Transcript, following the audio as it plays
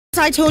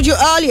I told you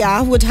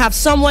earlier, would have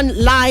someone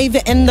live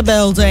in the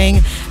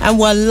building, and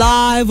we're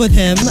live with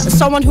him.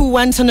 Someone who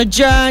went on a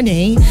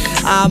journey,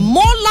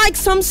 more like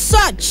some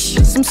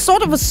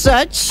sort of a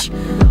search,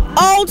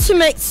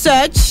 ultimate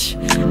search,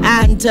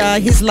 and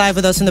he's live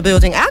with us in the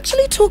building. I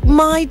actually took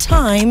my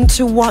time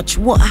to watch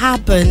what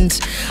happened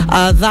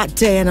that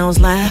day, and I was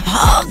like,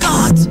 oh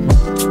God,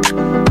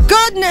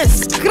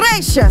 goodness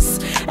gracious.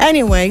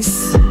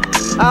 Anyways,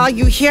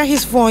 you hear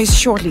his voice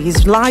shortly.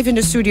 He's live in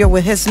the studio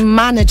with his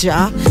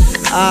manager.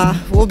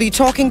 We'll be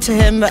talking to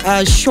him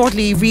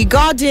shortly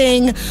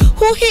regarding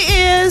who he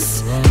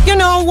is, you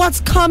know,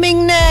 what's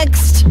coming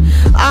next,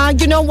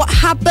 you know, what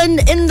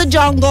happened in the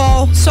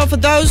jungle. So for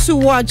those who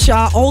watch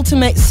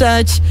Ultimate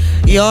Search,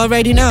 you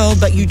already know,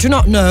 but you do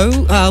not know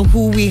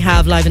who we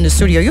have live in the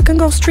studio. You can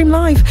go stream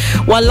live.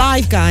 We're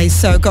live, guys,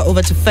 so go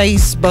over to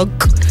Facebook,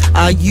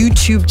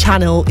 YouTube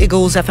channel,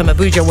 Eagles FM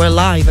Abuja. We're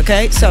live,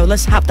 okay? So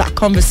let's have that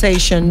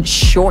conversation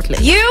shortly.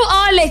 You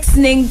are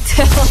listening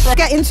to...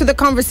 Get into the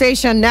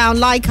conversation now.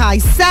 Like I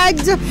said,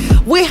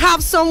 we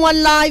have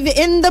someone live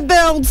in the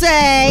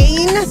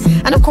building.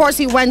 And of course,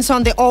 he went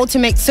on the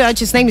ultimate search.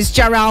 His name is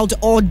Gerald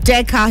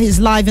ODEKA. He's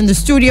live in the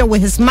studio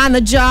with his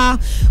manager,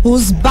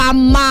 who's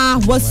Bama.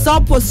 What's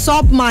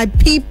up, my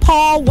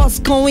people? What's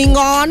going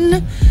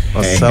on?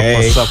 What's up?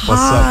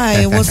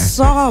 Hi, what's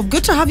up?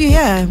 Good to have you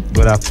here.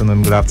 Good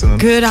afternoon. Good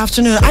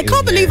afternoon. I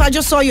can't believe I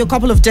just saw you a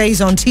couple of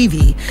days on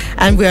TV,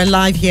 and we're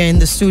live here in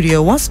the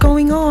studio. What's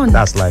going on?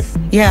 That's life.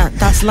 Yeah,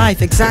 that's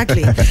life,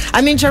 exactly.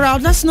 I mean,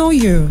 Gerald, let's know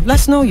you.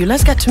 Let's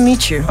get to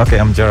meet you. Okay,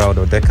 I'm Gerald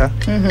ODEKA.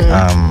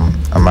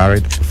 I'm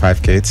married,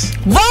 5 kids.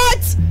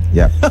 What?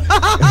 Yeah.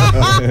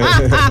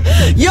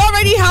 You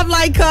already have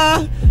like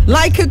a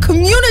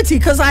community,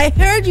 because I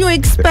heard you're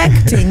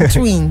expecting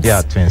twins.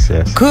 Yeah, twins,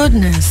 yes.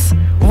 Goodness.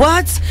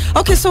 What?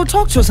 Okay, so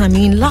talk to us. I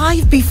mean,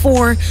 live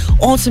before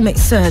Ultimate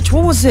Search,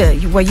 what was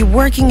it? Were you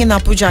working in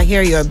Abuja? I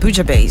hear you're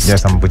Abuja based.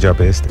 Yes, I'm Abuja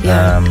based.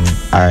 Yeah.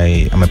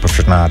 I am a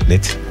professional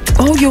athlete.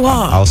 Oh, you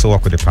are? I also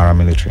work with the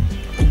paramilitary.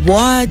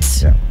 What?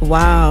 Yeah.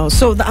 Wow.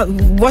 So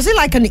was it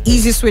like an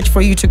easy switch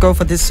for you to go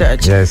for this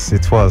search? Yes,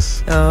 it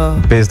was.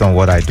 Based on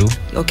what I do.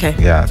 Okay.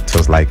 Yeah, it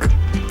was like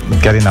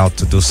getting out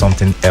to do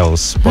something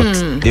else, but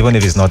even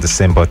if it's not the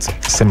same, but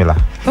similar.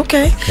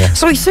 Okay. Yeah.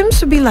 So he seems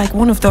to be like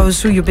one of those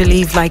who you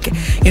believe, like,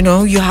 you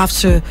know, you have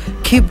to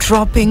keep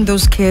dropping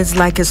those kids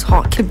like it's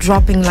hot, keep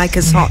dropping like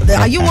it's hot.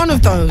 Are you one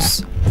of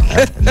those?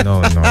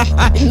 No. No. So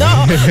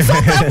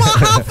then what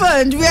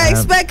happened? We are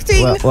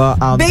expecting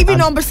baby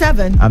number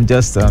 7.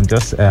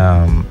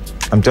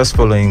 I'm just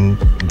following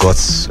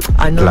God's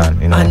plan,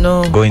 you know. I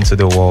know. Going to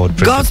the world,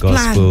 preach God's the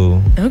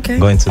gospel. Plan. Okay.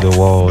 Going to the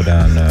world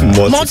and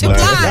multiply.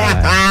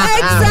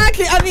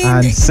 Exactly. I mean,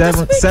 and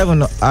seven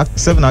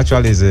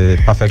actually is a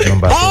perfect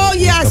number. Oh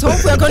yes.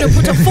 Hope we're going to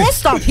put a full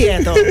stop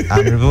here, though.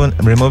 I'm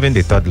removing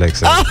the third leg.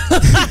 So.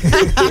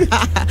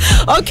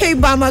 Okay,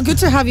 Bama. Good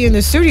to have you in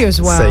the studio as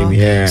well. Same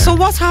here. So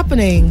what's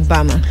happening,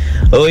 Bama?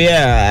 Oh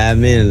yeah, I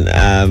mean,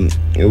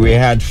 we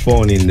had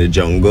fun in the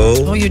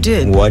jungle. Oh, you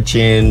did?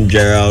 Watching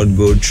Gerald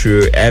go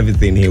through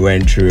everything he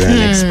went through,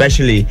 and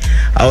especially,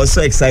 I was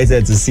so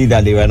excited to see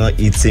that they were not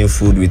eating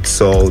food with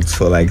salt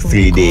for like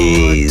 3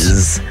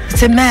 days.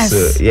 It's a mess.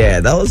 So yeah,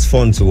 that was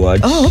fun to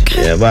watch. Oh,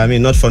 okay. Yeah, but I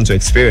mean, not fun to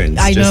experience.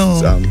 I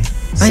know.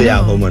 Stay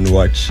at home and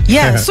watch.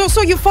 Yeah. So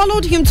you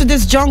followed him to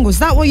this jungle. Is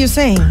that what you're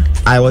saying?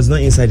 I was not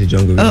inside the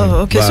jungle.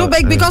 Oh, okay. So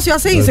because you're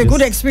saying it's a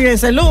good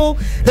experience. Hello,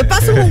 the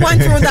person who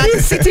went through that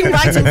is sitting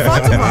right in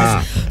front of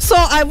us. So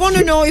I want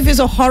to know if it's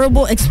a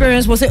horrible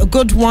experience. Was it a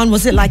good one?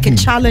 Was it like a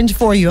challenge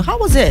for you? How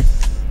was it?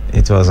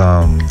 It was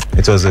a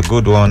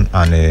good one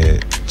and a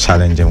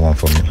challenging one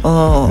for me.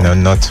 Oh. No,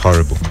 not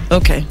horrible.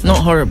 Okay, not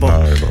horrible.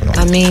 Not horrible, no.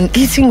 I mean,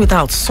 eating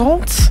without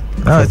salt?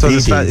 No,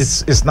 it's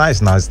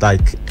nice now. It's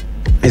like,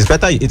 it's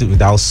better you eat it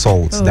without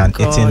salt than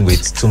eating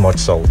with too much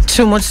salt.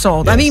 Too much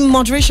salt. Yes. I mean,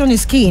 moderation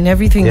is key in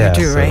everything we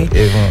do, so right?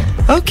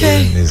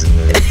 Okay.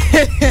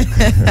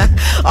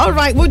 All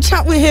right, we'll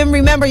chat with him.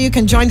 Remember, you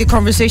can join the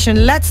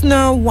conversation. Let's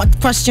know what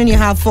question you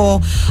have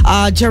for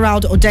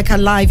Gerald ODEKA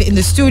live in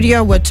the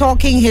studio. We're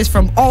talking. He's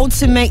from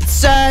Ultimate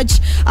Search.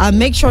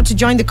 Make sure to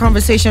join the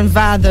conversation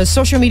via the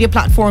social media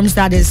platforms.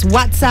 That is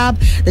WhatsApp.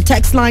 The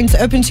text line's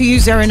open to you,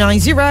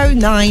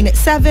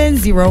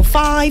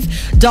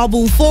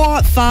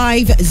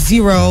 090-9705-4450.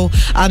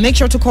 Make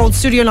sure to call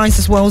studio lines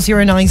as well,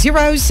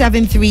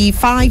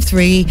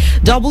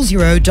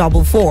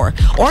 090-7353-0044 or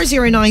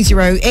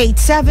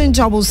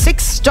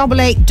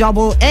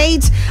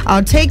 090-8766-8888.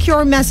 I'll take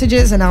your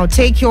messages and I'll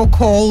take your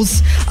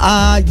calls.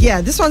 Yeah,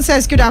 this one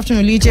says, good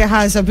afternoon. Olije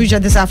has Abuja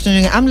this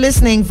afternoon. I'm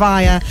listening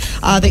via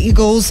the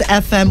Eagles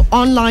FM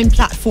online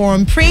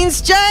platform.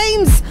 Prince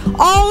James,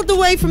 all the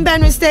way from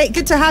Benue State.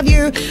 Good to have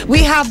you.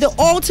 We have the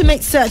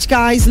Ultimate Search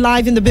guys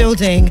live in the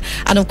building.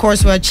 And of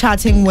course, we're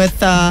chatting with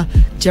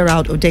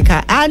Gerald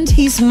ODEKA and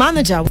his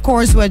manager. Of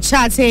course, we're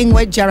chatting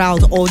with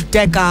Gerald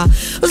ODEKA,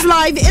 who's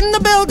live in the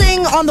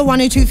building on the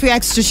 102.3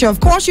 Extra Show. Of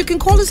course, you can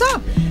call us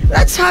up.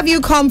 Let's have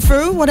you come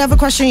through whatever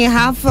question you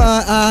have for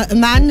a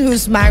man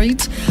who's married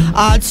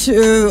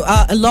to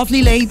a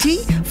lovely lady,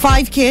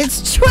 5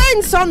 kids,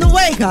 twins on the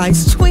way,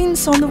 guys,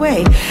 twins on the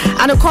way.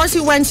 And of course,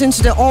 he went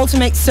into the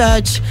ultimate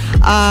search,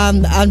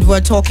 and we're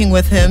talking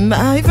with him,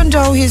 even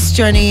though his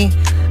journey,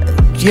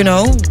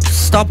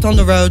 stopped on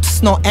the road.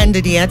 It's not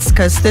ended yet,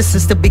 because this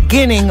is the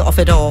beginning of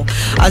it all.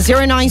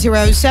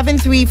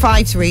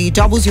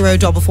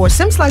 090-7353-0044.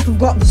 Seems like we've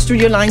got the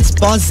studio lines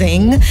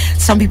buzzing.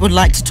 Some people would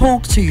like to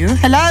talk to you.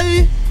 Hello?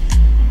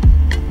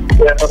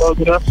 Yeah, hello,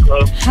 good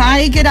afternoon.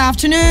 Hi, good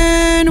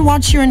afternoon.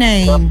 What's your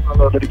name?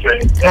 Hello,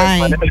 Olije. Hi.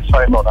 My name is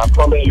Simon. I'm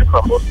calling you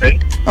from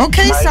Olije.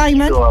 Okay, Nice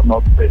Simon. show, I'm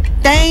Olije.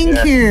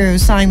 Thank you,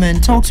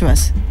 Simon. Talk to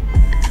us.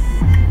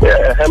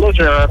 Yeah, hello,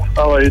 Gerard.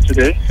 How are you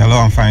today? Hello,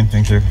 I'm fine,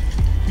 thank you.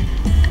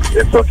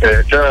 It's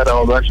okay. Gerard, I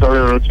was actually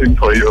rooting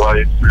for you while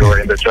you were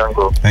in the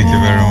jungle. Thank you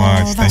very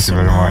much. Thank that's you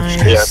very much.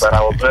 nice. Yes, and I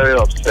was very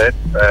upset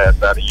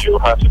that you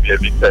had to be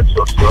evicted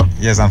so soon.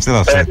 Yes, I'm still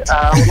upset. And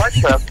I would like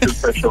to ask you a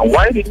question.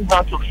 Why did you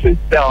have to sit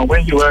down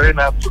when you weren't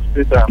asked to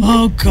sit down?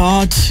 Oh,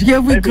 God. Here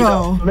we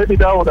go. Maybe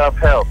that would have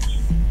helped.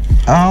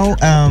 Oh,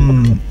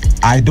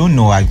 I don't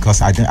know,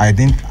 because I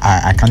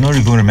cannot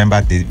even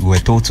remember we were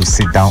told to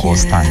sit down or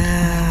stand.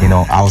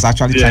 I was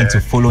actually trying to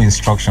follow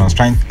instructions,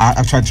 trying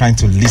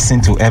to listen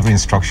to every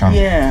instruction.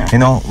 Yeah.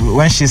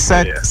 When she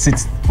said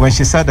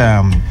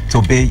to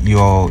obey,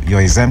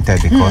 you're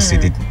exempted because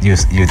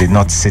you did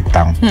not sit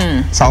down.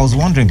 So I was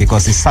wondering,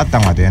 because he sat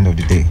down at the end of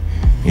the day,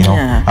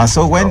 Yeah. And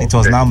so when it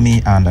was now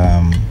me and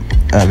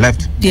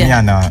left, me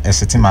and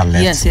Estetima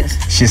left.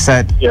 Yes. She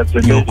said, Yes,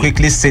 you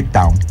quickly sit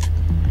down.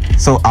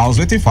 So I was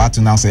waiting for her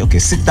to now say, okay,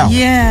 sit down.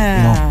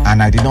 Yeah.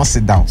 And I did not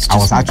sit down. I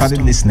was actually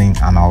listening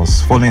and I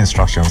was following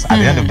instructions. At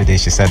the end of the day,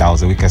 she said I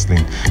was the weakest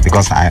link,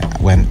 because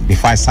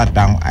before I sat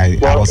down, I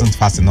wasn't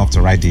fast enough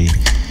to write the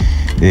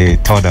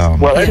third.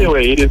 Well,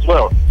 anyway, it is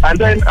well. And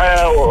then,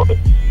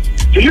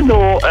 do you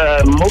know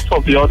most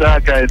of the other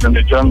guys in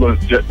the jungle,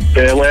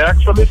 they were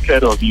actually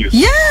scared of you?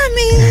 Yeah, I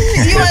mean,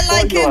 you are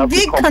like a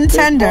big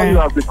contender. You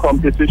have the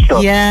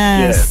competition.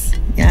 Yes.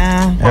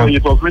 Yeah. So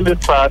it was really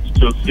sad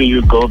to see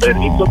you go, but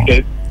it's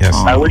okay. Yes.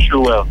 I wish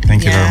you well.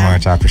 Thank you very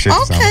much. I appreciate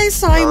it. Okay,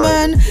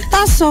 Simon.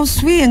 That's so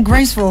sweet and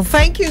graceful.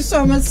 Thank you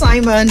so much,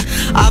 Simon,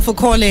 for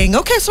calling.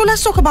 Okay, so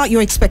let's talk about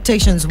your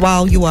expectations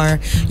while you were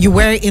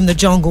in the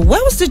jungle.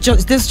 Where was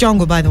this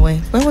jungle, by the way?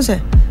 Where was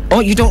it?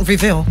 Oh, you don't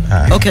reveal.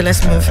 Okay,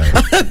 let's move.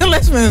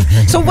 Let's move.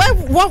 So,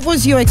 what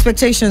was your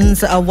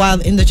expectations while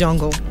in the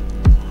jungle?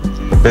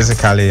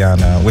 Basically,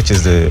 which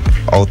is the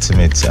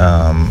ultimate,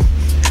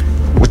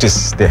 which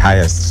is the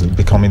highest,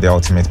 becoming the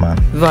ultimate man.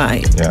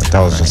 Right. Yeah, that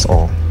was just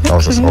all. That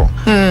was just all.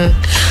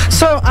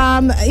 So,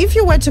 if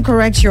you were to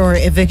correct your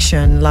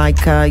eviction, like,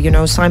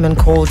 Simon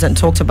called and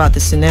talked about the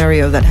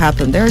scenario that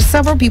happened, there are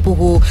several people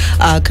who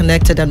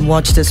connected and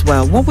watched as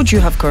well. What would you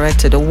have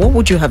corrected, or what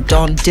would you have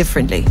done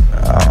differently?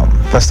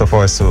 First of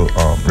all, is to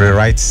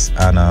rewrite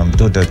and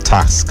do the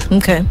task.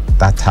 Okay.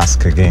 That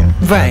task again.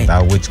 Right.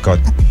 Which got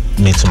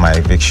me to my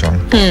eviction.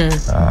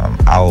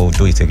 I'll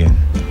do it again.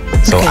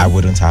 So I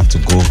wouldn't have to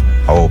go.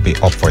 I will be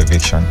up for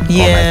eviction.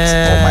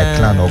 Yeah. Or my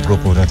clan or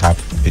group wouldn't have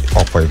to be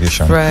up for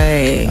eviction.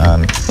 Right.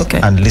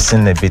 And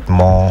listen a bit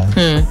more,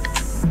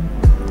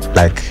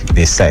 like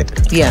they said.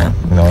 Yeah.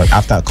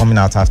 After coming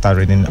out, after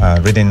reading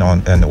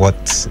on and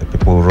what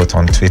people wrote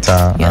on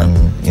Twitter and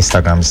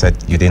Instagram, said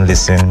you didn't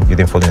listen, you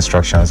didn't follow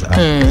instructions.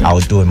 I'll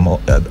do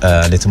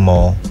a little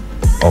more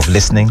of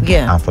listening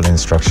and following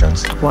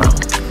instructions. Wow.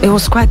 It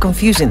was quite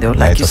confusing though,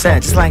 like you said.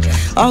 It's like,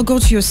 I'll go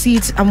to your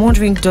seat. I'm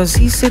wondering, does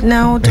he sit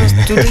now? Do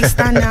they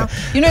stand now?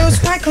 It was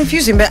quite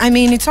confusing, but I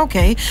mean, it's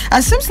okay.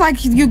 It seems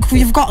like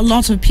you've got a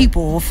lot of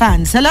people,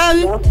 fans. Hello?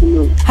 Good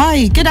afternoon.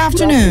 Hi, good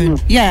afternoon.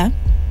 Yeah.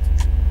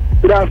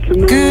 Good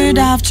afternoon. Good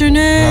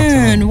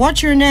afternoon.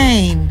 What's your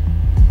name?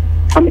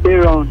 I'm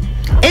Aaron.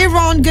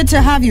 Aaron, good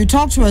to have you.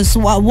 Talk to us.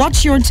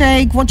 What's your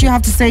take? What do you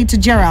have to say to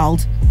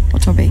Gerald?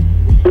 Otobe?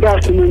 Good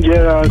afternoon,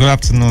 Gerald. Good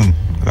afternoon.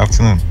 Good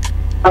afternoon.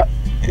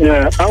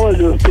 Yeah, I was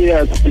your stay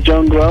at the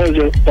jungle. I was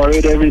your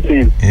parade,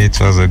 everything. It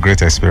was a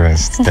great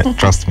experience.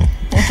 Trust me.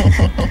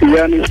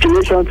 You're an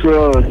inspiration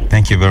to us.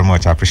 Thank you very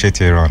much. I appreciate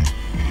you, Aaron.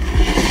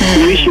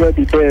 We wish you all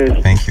the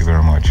best. Thank you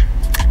very much.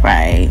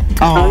 Right.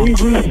 Oh.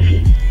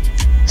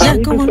 Yeah,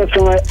 go on.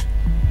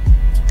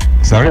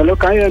 Sorry? Hello,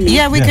 can you hear me?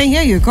 Yeah, we can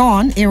hear you. Go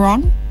on,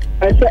 Aaron.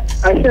 I said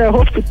I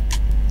hope to.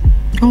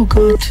 Oh,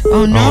 God.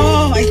 Oh,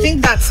 no. I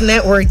think that's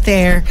network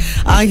there.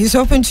 He's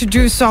hoping to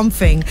do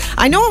something.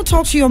 I know I'll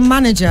talk to your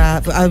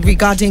manager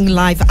regarding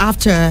life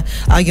after,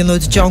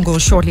 the jungle.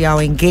 Shortly, I'll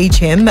engage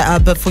him.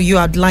 But for you,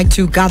 I'd like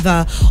to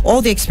gather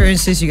all the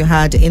experiences you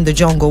had in the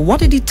jungle. What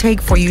did it take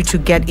for you to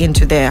get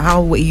into there?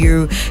 How were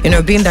you,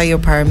 being that you're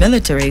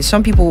paramilitary?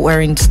 Some people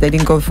they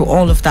didn't go through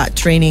all of that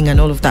training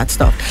and all of that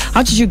stuff.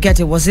 How did you get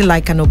it? Was it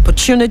like an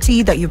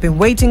opportunity that you've been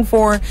waiting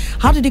for?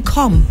 How did it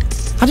come?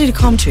 How did it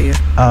come to you?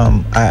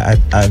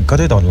 I got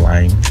it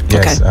online.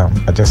 Yes.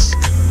 I just,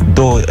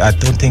 though I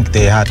don't think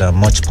they had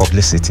much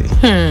publicity.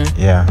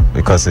 Yeah,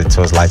 because it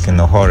was like in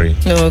a hurry.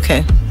 Oh,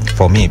 okay.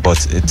 For me,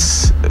 but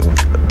it's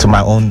to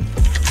my own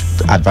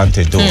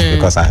advantage though,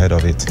 because I heard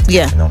of it.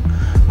 Yeah. You know.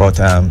 But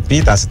be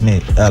it as it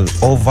may,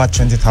 over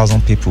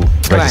 20,000 people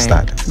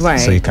registered. Right.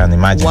 So you can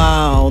imagine.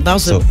 Wow,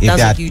 that's so a if they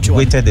that's a had huge one.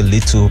 waited a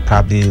little,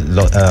 probably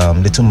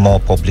little more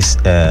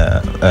publicity.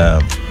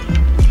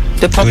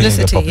 The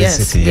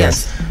publicity,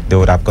 yes. They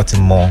would have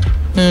gotten more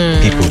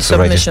people to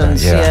register.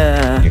 Submissions,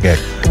 yeah. You get.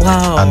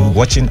 Wow. And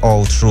watching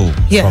all through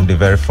from the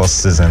very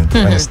first season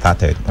when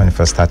it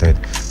first started,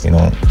 you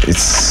know,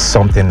 it's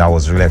something I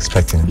was really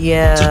expecting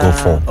to go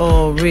for.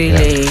 Oh,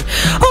 really?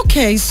 Yeah.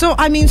 Okay, so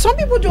I mean, some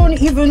people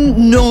don't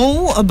even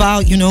know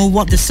about, you know,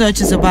 what the search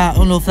is about,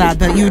 all of that,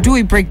 but you do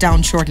a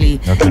breakdown shortly.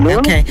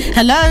 Okay.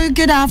 Hello,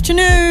 good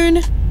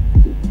afternoon.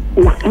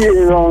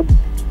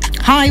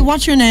 Hi,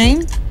 what's your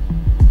name?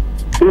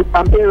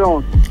 I'm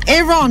Aaron.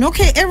 Aaron,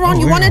 okay, Aaron,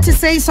 you wanted to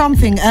say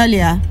something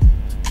earlier.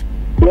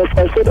 Yes,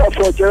 I said that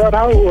for Gerald.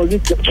 How was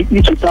it to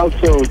eat without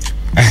salt?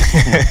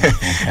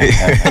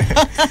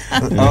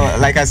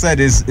 Like I said,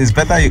 it's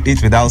better you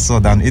eat without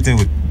salt than eating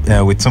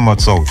with too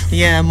much salt.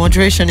 Yeah,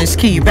 moderation is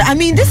key. But I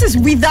mean, this is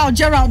without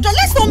Gerald.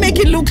 Let's not make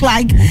it look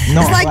like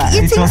no, it's like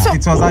it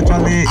was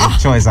actually a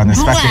choice and a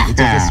strategy. It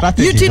was a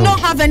strategy. You did not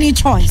have any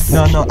choice.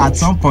 No. At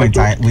some point,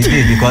 we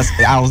did, because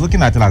I was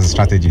looking at it as a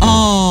strategy.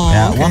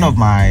 One of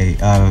my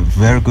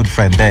very good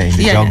friend there in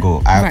the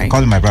jungle. I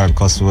call him my brother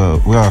because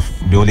we're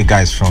the only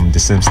guys from the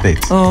same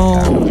state.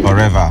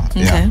 Forever.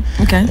 Okay.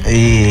 Okay.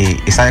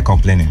 He started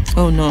complaining.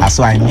 Oh no.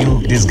 So I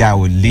knew this guy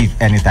would leave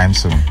anytime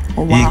soon.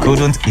 Oh, wow. He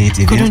couldn't eat.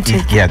 He didn't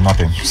eat. He had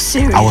nothing. You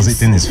serious? I was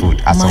eating his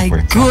food at some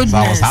point. Goodness. So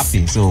I was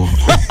happy. So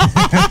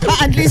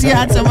at least you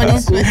had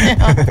somebody's food.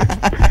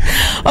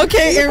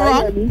 Okay,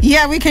 Aaron.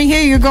 Yeah, we can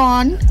hear you. Go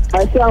on.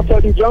 I said for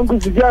the jungle,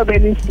 did you have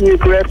any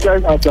snake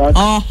reptiles at that?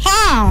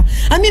 Aha!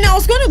 I mean, I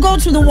was going to go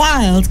to the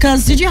wild,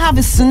 because did you have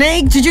a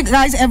snake? Did you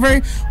guys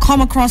ever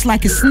come across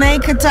like a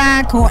snake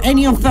attack or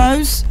any of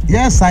those?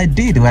 Yes, I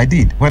did.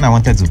 When I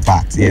wanted to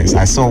bat, yes,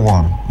 I saw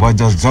one. But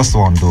just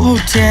one though. Oh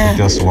dear.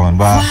 Just one.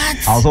 But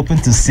I was hoping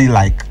to see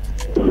like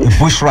a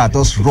bush rat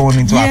just run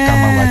into our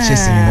camera while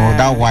chasing, you know,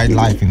 that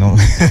wildlife, you know.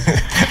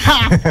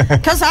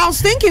 Because I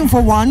was thinking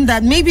for one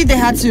that maybe they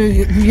had to,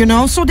 you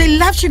know, so they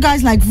left you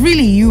guys like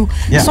really, you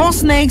saw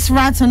snakes,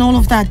 rats and all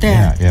of that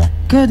there. Yeah.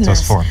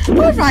 Goodness. It was fun.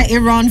 All right,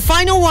 Iran.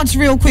 Final words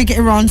real quick,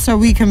 Iran, so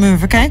we can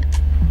move, okay?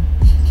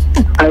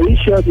 I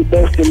wish you all the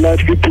best in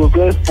life, you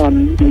progress,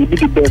 and you'll be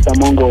the best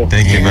among all.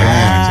 Thank you very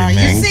much.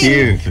 Thank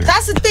you.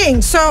 That's the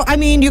thing. So, I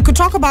mean, you could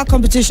talk about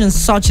competitions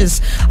such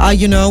as,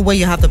 you know, where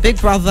you have the Big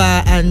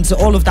Brother and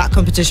all of that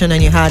competition,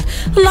 and you had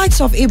the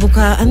likes of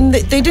Ebuka, and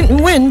they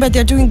didn't win, but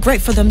they're doing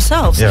great for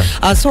themselves. Yeah.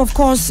 So, of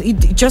course,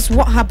 just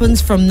what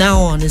happens from now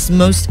on is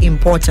most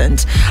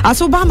important.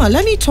 So, Obama,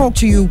 let me talk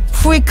to you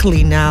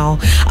quickly now.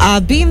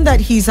 Being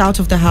that he's out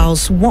of the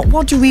house,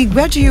 where do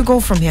you go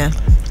from here?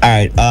 All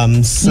right.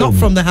 Not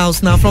from the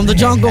house now, from the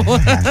jungle.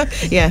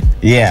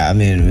 Yeah, I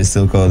mean, we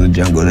still call the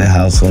jungle the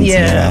house once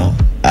in a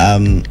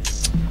while.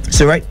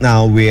 So right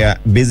now we are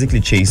basically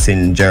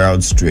chasing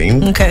Gerald's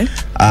dream. Okay.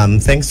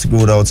 Thanks to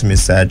Good Ultimate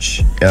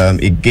Search,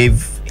 it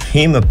gave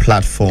him a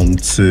platform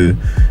to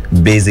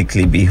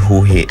basically be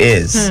who he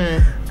is.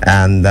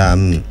 And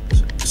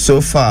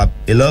so far,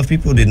 a lot of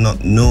people did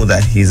not know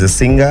that he's a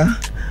singer,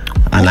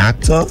 an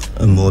actor,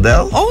 a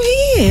model. Oh,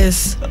 he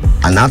is.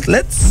 An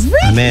athlete. Really?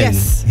 I mean,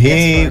 Yes.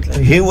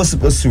 he was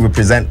supposed to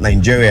represent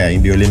Nigeria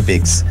in the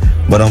Olympics,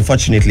 but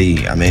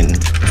unfortunately, I mean,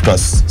 of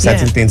course,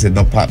 certain things did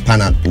not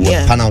pan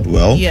out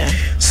well. Yeah.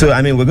 So,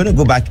 I mean, we're going to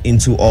go back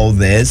into all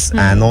this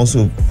and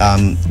also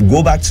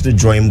go back to the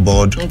drawing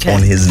board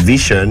on his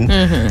vision.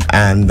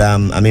 And,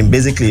 I mean,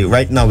 basically,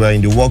 right now we're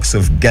in the works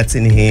of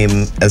getting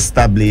him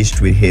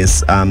established with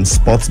his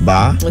sports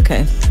bar.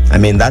 Okay. I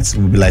mean, that's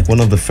will be like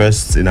one of the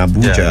first in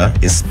Abuja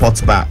is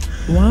sports bar.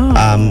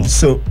 Wow.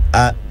 So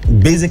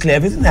basically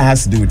everything that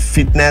has to do with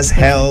fitness,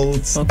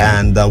 health,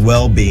 and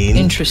well-being.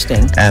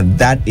 Interesting. And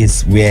that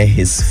is where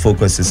his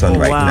focus is on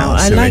right now.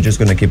 So we're just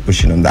going to keep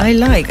pushing on that. I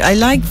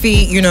like the,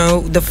 you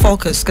know, the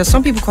focus, because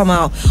some people come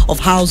out of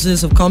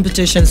houses, of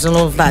competitions and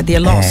all of that,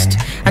 they're lost.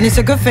 And it's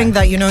a good thing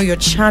that, you know, you're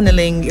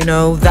channeling, you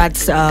know, that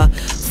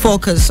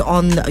focus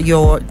on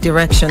your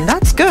direction.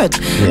 That's good.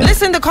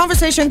 Listen, the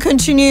conversation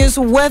continues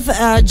with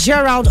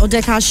Gerald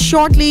ODEKA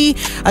shortly.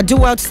 Do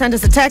well to send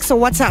us a text or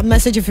WhatsApp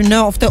message if you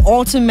know of the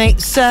ultimate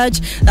search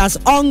that's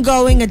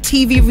ongoing, a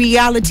TV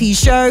reality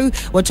show.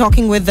 We're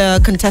talking with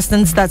the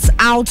contestants that's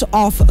out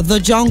of the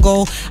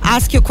jungle.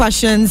 Ask your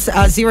questions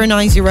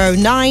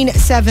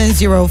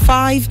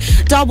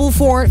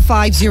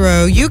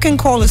 090-9705-4450. You can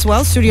call as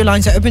well. Studio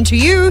lines are open to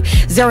you.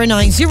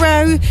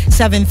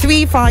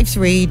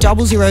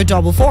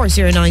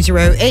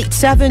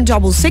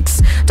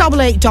 090-7353-0044,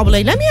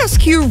 090-8766-8888. Let me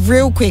ask you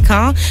real quick,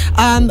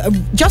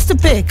 just to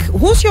pick,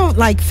 who's your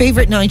like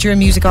favorite Nigerian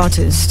music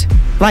artist?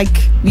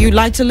 Like, you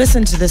like to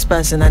listen to this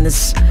person and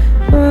it's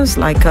It's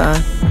like,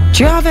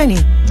 do you have any?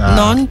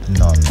 None?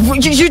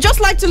 None. You just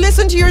like to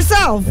listen to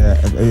yourself? Yeah.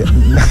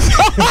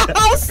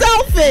 How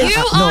selfish!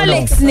 You are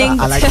listening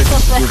I like to...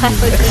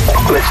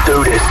 Let's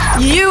do this.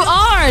 You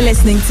are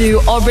listening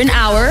to Auburn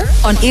Hour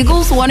on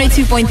Eagles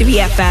 102.3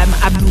 FM,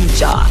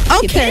 Abuja.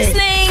 Keep Okay.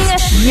 listening.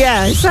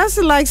 Yeah,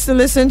 Sassy likes to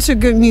listen to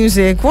good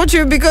music. What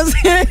you, because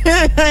I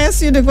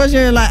asked you the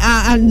question, you're like,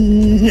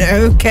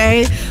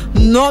 okay,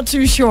 not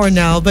too sure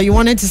now, but you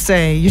wanted to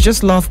say you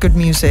just love good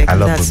music. I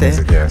love That's good it.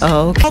 music, yes.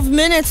 Oh, 12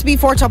 minutes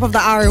before top of the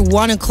hour,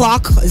 1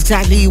 o'clock,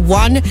 exactly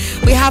 1.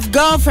 We have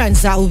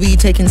Girlfriends that will be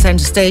taking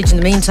center stage. In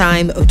the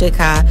meantime,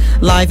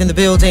 ODEKA live in the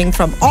building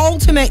from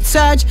Ultimate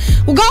Search.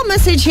 We got a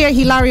message here,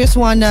 hilarious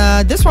one.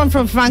 This one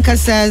from Franca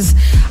says,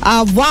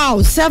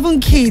 wow, 7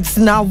 kids.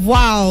 Now,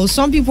 wow,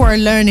 some people are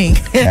learning.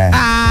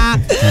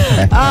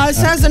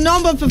 Says the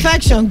number of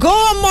perfection. Go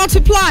and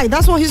multiply.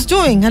 That's what he's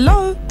doing.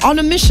 Hello, on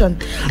a mission.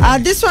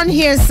 This one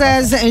here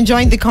says,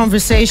 enjoying the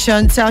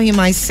conversation. Tell him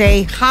I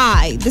say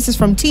hi. This is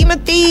from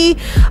Timothy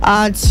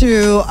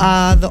to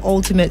the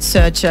Ultimate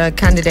Search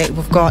candidate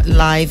we've got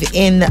live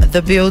in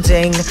the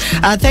building.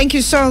 Thank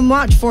you so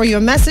much for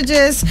your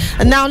messages.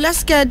 And now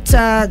let's get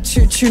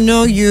to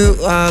know you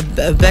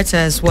better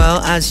as well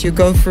as you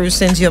go through,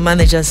 since your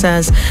manager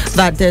says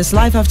that there's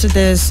life after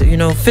this, you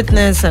know,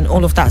 fitness and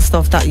all of that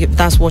stuff,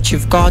 that's what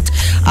you've got.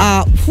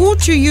 Who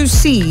do you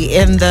see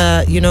in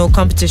the, you know,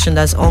 competition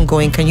that's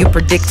ongoing? Can you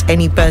predict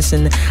any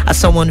person as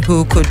someone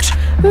who could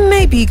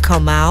maybe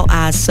come out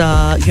as,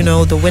 you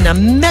know, the winner?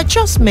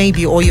 Just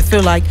maybe, or you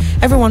feel like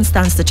everyone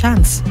stands the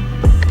chance?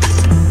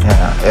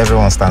 Yeah,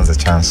 everyone stands a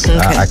chance. Okay.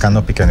 I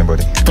cannot pick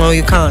anybody. Oh,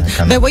 you can't.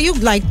 cannot. But were you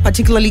like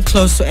particularly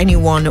close to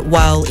anyone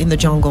while in the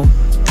jungle?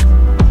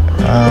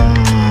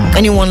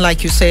 Anyone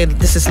like you say,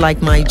 this is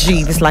like my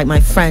G, this is like my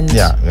friend?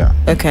 Yeah.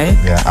 Okay.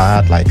 Yeah, I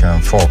had like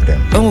 4 of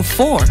them. Oh,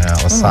 4. Yeah,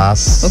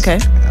 Osas. Okay.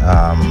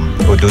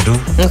 Odudu.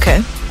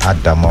 Okay.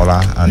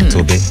 Adamola and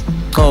Tobe.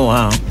 Oh,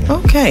 wow.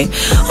 Okay.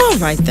 All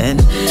right, then.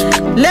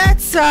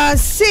 Let's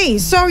see.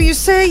 So you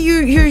say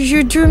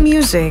you do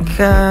music.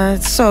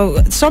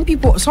 So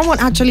someone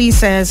actually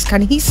says,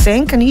 can he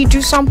sing? Can he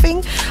do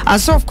something?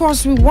 So, of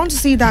course, we want to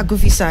see that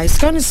goofy side. He's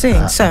going to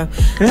sing. So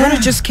we're going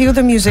to just kill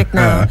the music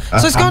now.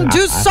 So it's going to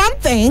do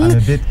something.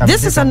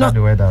 This is under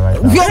the weather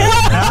right now.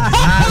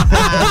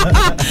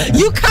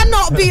 You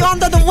cannot be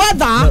under the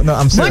weather No,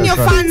 I'm serious, when your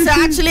sorry. fans are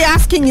actually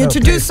asking you to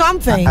do please.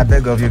 something. I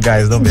beg of you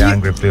guys, don't be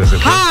angry, please. Okay?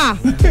 Ha!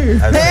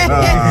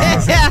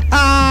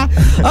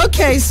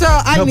 Okay, so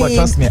I mean, but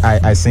trust me,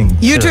 I sing.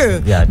 you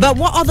Seriously. do. Yeah. But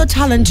what other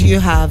talent do you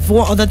have?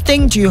 What other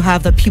thing do you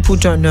have that people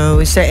don't know?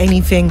 Is there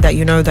anything that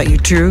you know that you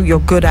do, you're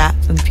good at,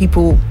 and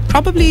people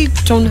probably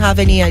don't have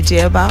any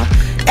idea about?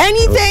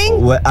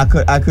 Anything? Well,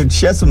 I could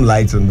shed some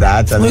light on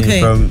that. I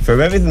Okay. mean, from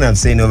everything I've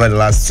seen over the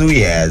last 2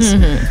 years,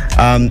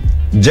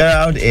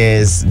 Gerald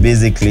is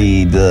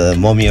basically the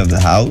mommy of the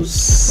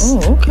house.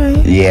 Oh,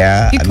 okay.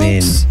 Yeah, He I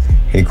mean, cooks?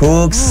 he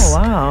cooks. Oh,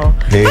 wow.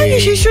 He,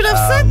 You should have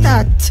said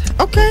that.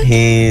 Okay.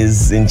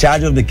 He's in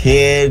charge of the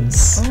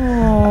kids.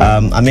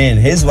 I mean,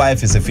 his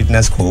wife is a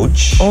fitness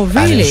coach. Oh, An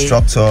really?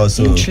 instructor.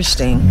 So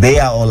Interesting. they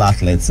are all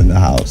athletes in the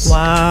house.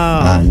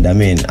 Wow. And I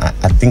mean, I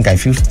think I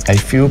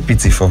feel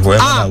pity for whoever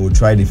that would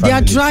try the They family.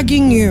 are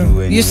dragging to do you.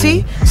 anything. You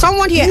see?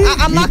 Someone here,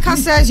 Amaka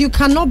says you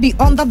cannot be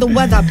under the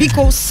weather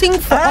because sing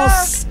for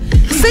us.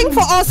 Sing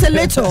for us a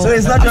little. So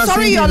it's not I'm just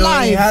sorry singing, you're you know,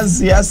 live.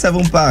 He has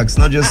 7 packs,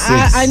 not just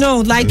 6. I know,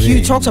 like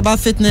you talked about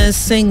fitness,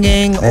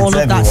 singing, all of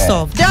that everywhere.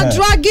 stuff. They're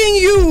dragging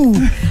you.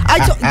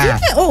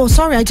 Oh,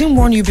 sorry, I didn't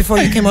warn you before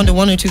you came on the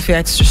 102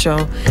 Extra show.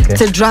 Okay.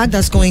 It's a drag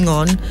that's going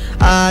on.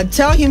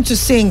 Tell him to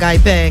sing, I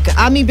beg.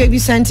 Army Baby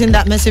sent in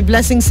that message.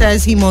 Blessing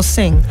says he must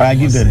sing. All right,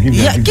 give them.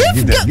 Yeah, Give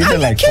give them are you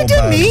like 4 kidding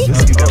bars. me?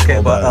 Just give them Okay,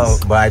 4 bars.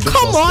 but I do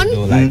Come trust on. you,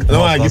 though, like,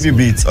 No, I give you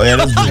beats. Oh yeah,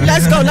 let's do it.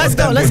 Let's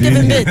go. Let's give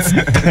him bits.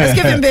 Let's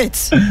give him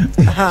bits.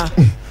 No.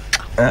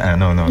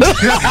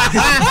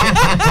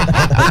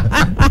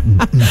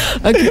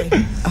 Okay.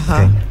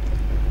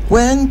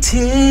 When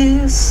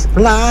tears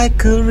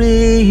like a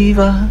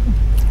river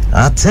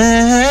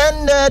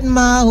attended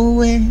my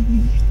way,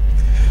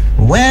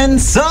 when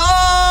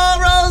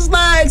sorrows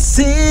like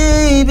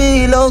sea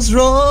billows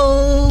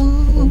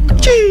roll,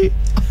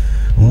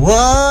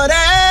 whatever,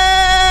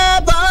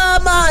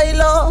 my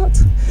Lord,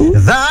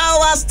 thou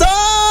hast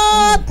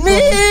taught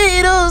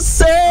me to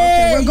say.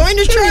 Okay, we're going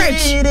to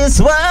church. It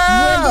is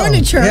well. We're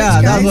going to church.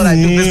 Yeah, that's guys. what I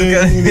do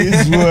basically. It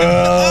is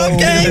well.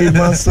 Okay. with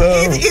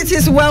myself. It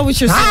is well with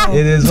your soul.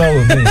 It is well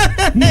with me.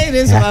 It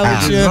is well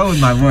with It is well you.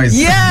 with my voice.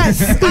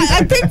 Yes,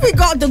 I think we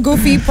got the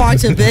goofy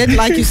part of it.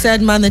 Like you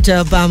said,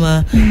 Manager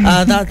Obama.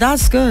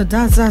 That's good.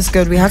 That's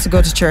good. We had to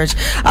go to church.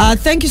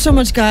 Thank you so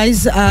much,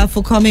 guys,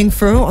 for coming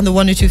through on the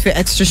 102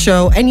 Extra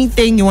show.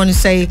 Anything you want to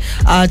say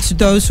to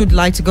those who'd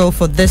like to go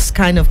for this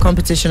kind of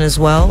competition as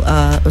well,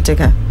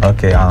 ODEKA?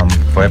 Okay,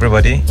 for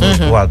everybody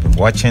who have been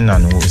watching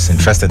and who is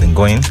interested in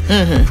going,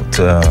 season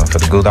for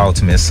the Good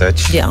Ultimate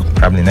Search. Yeah.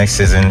 Probably next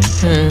season,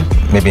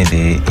 maybe in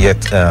the year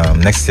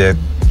next year.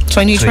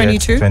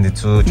 2022?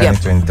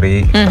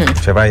 2023,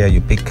 whichever year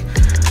you pick.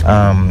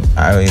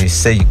 I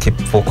say you keep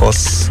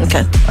focus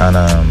and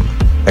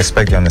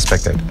expect the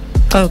unexpected.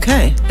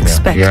 Okay,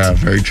 expect. Yeah,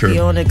 very true.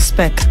 The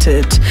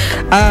unexpected.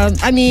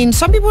 I mean,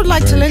 some people would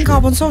like to link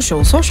up on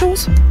socials.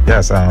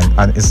 Yes, and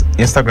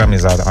Instagram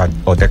is at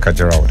ODEKA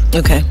Gerald.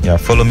 Okay. Yeah,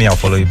 follow me, I'll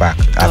follow you back.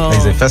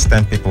 It's the first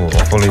time people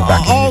will follow you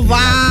back. Oh,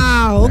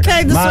 wow.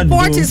 Okay, the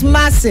support is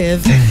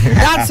massive.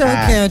 That's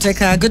okay,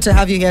 ODEKA. Good to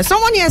have you here.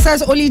 Someone here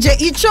says, Olije,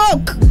 he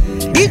choke.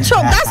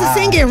 That's the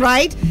singing,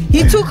 right?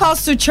 He took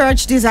us to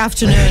church this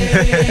afternoon.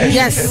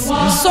 Yes.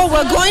 So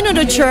we're going to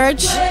the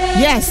church.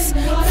 Yes.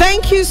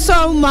 Thank you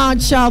so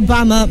much,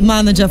 Alabama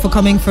manager, for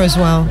coming for as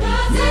well.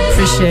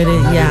 Appreciate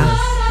it. Yeah.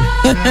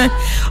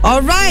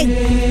 All right.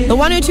 The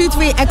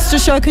 1023 Extra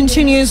Show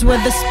continues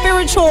with the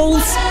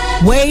spirituals.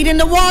 Wade in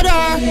the water.